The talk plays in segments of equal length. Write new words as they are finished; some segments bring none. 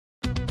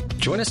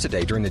Join us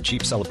today during the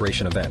Jeep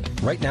Celebration event.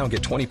 Right now,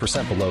 get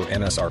 20% below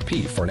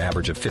MSRP for an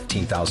average of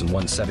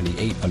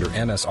 $15,178 under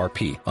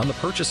MSRP on the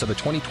purchase of a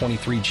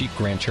 2023 Jeep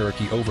Grand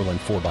Cherokee Overland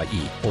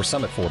 4xE or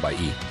Summit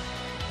 4xE.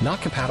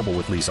 Not compatible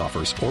with lease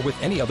offers or with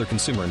any other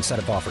consumer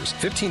incentive offers.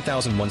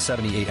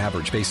 $15,178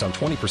 average based on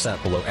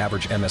 20% below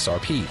average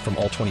MSRP from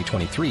all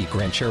 2023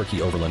 Grand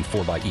Cherokee Overland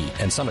 4xE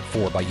and Summit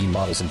 4xE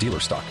models in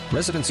dealer stock.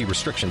 Residency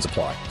restrictions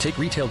apply. Take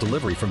retail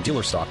delivery from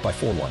dealer stock by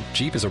 4/1.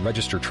 Jeep is a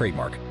registered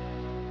trademark.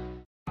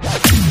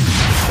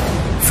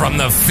 From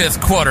the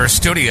Fifth Quarter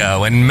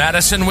Studio in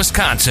Madison,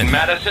 Wisconsin,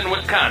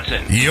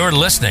 you're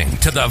listening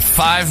to the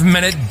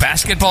 5-Minute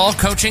Basketball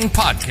Coaching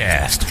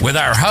Podcast with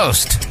our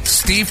host,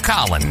 Steve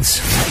Collins.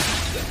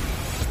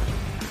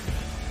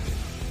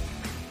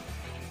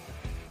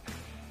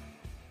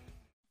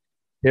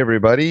 Hey,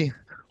 everybody.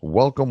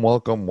 Welcome.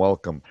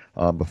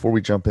 Before we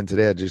jump in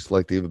today, I'd just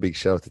like to give a big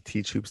shout out to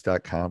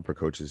teachhoops.com for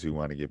coaches who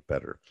want to get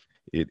better.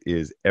 It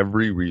is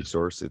every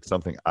resource. It's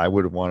something I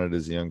would have wanted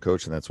as a young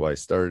coach, and that's why I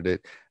started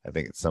it. I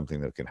think it's something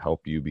that can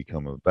help you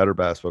become a better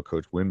basketball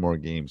coach, win more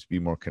games, be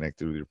more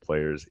connected with your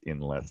players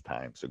in less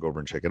time. So go over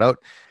and check it out,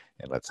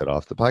 and let's head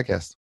off the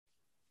podcast.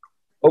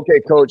 Okay,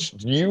 Coach,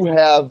 do you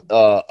have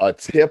a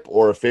tip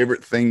or a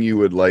favorite thing you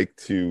would like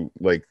to,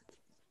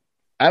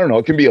 I don't know,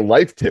 it can be a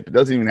life tip. It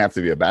doesn't even have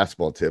to be a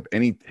basketball tip.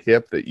 Any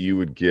tip that you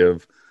would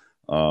give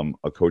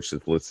a coach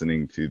that's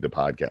listening to the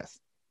podcast?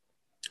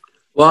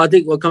 Well, I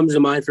think what comes to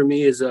mind for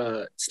me is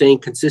staying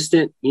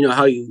consistent. You know,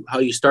 how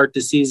you start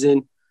the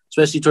season,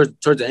 especially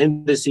towards the end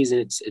of the season.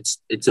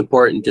 It's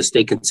important to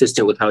stay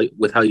consistent with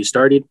how you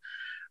started.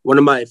 One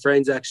of my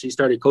friends actually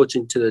started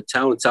coaching to the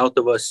town south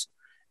of us,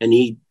 and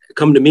he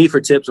come to me for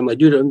tips. I'm like,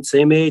 dude, I'm the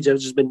same age. I've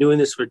just been doing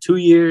this for 2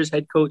 years,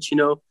 head coach. You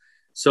know,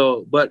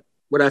 so but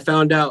what I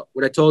found out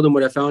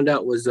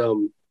was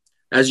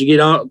as you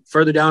get out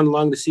further down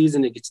along the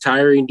season, it gets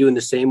tiring doing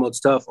the same old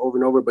stuff over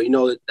and over. But you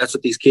know, that's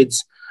what these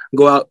kids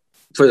go out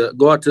for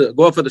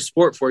the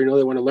sport for. You know,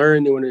 they want to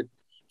learn, they want to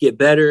get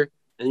better,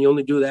 and you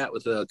only do that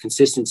with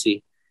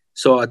consistency.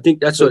 So I think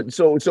that's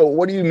so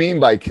what do you mean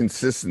by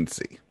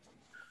consistency?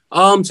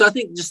 So I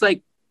think just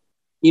like,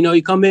 you know,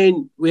 you come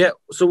in, we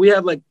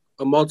have like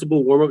a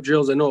multiple warm-up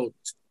drills. I know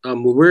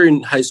when we were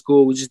in high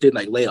school, we just did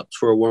like layups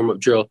for a warm-up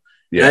drill.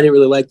 Yeah. I didn't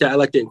really like that. I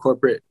like to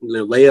incorporate, you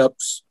know,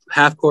 layups,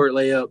 half-court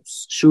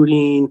layups,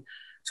 shooting,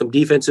 some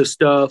defensive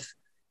stuff,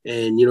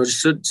 and, you know,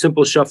 just a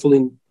simple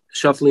shuffling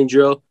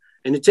drill.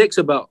 And it takes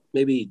about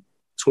maybe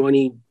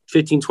 20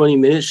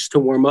 minutes to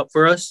warm up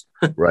for us.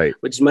 Right.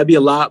 Which might be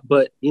a lot,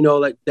 but, you know,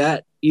 like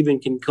that even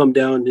can come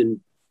down and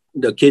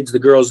the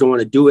girls don't want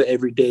to do it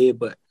every day.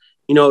 But,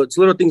 you know, it's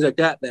little things like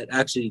that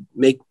actually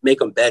make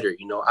them better,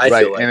 you know. I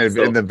feel like.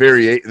 And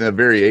the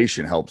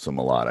variation helps them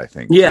a lot, I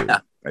think. Yeah.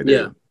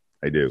 Too.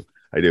 I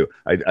do.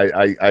 I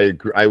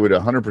agree. I would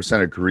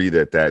 100% agree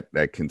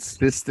that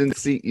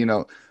consistency, you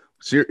know,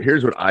 so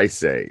here's what I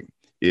say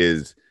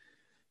is,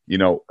 you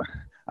know,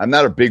 I'm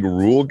not a big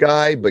rule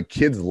guy, but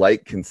kids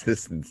like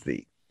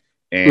consistency.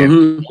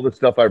 And all the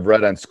stuff I've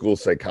read on school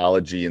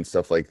psychology and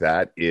stuff like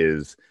that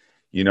is,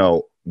 you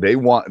know, they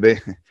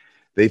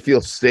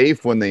feel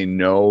safe when they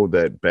know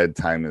that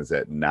bedtime is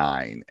at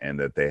 9 and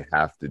that they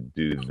have to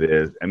do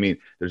this. I mean,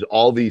 there's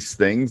all these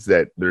things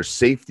that there's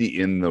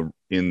safety in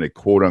the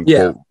quote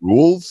unquote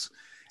rules.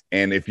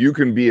 And if you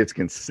can be as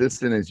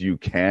consistent as you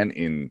can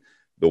in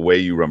the way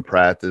you run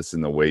practice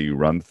and the way you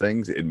run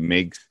things, it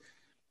makes,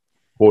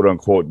 quote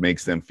unquote,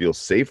 makes them feel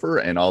safer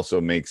and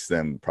also makes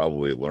them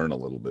probably learn a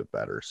little bit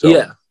better. So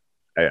yeah,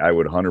 I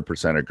would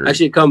 100% agree.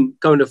 Actually, come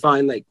to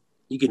find, like,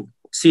 you can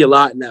see a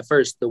lot in that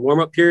the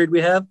warm-up period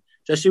we have,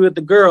 especially with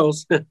the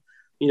girls.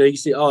 You know, you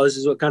see, oh, this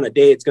is what kind of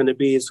day it's going to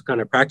be. This is what kind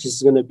of practice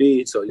is going to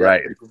be. So you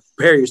have to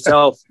prepare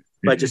yourself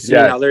by just seeing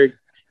how their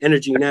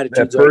energy and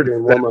attitudes are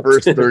during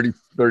warm-ups. That first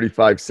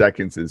 35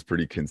 seconds is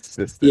pretty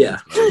consistent. Yeah.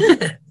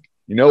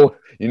 You know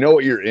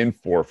what you're in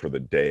for the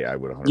day. I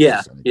would 100%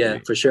 agree. Yeah,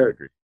 for sure.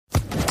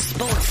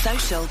 Sports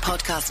Social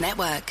Podcast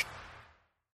Network.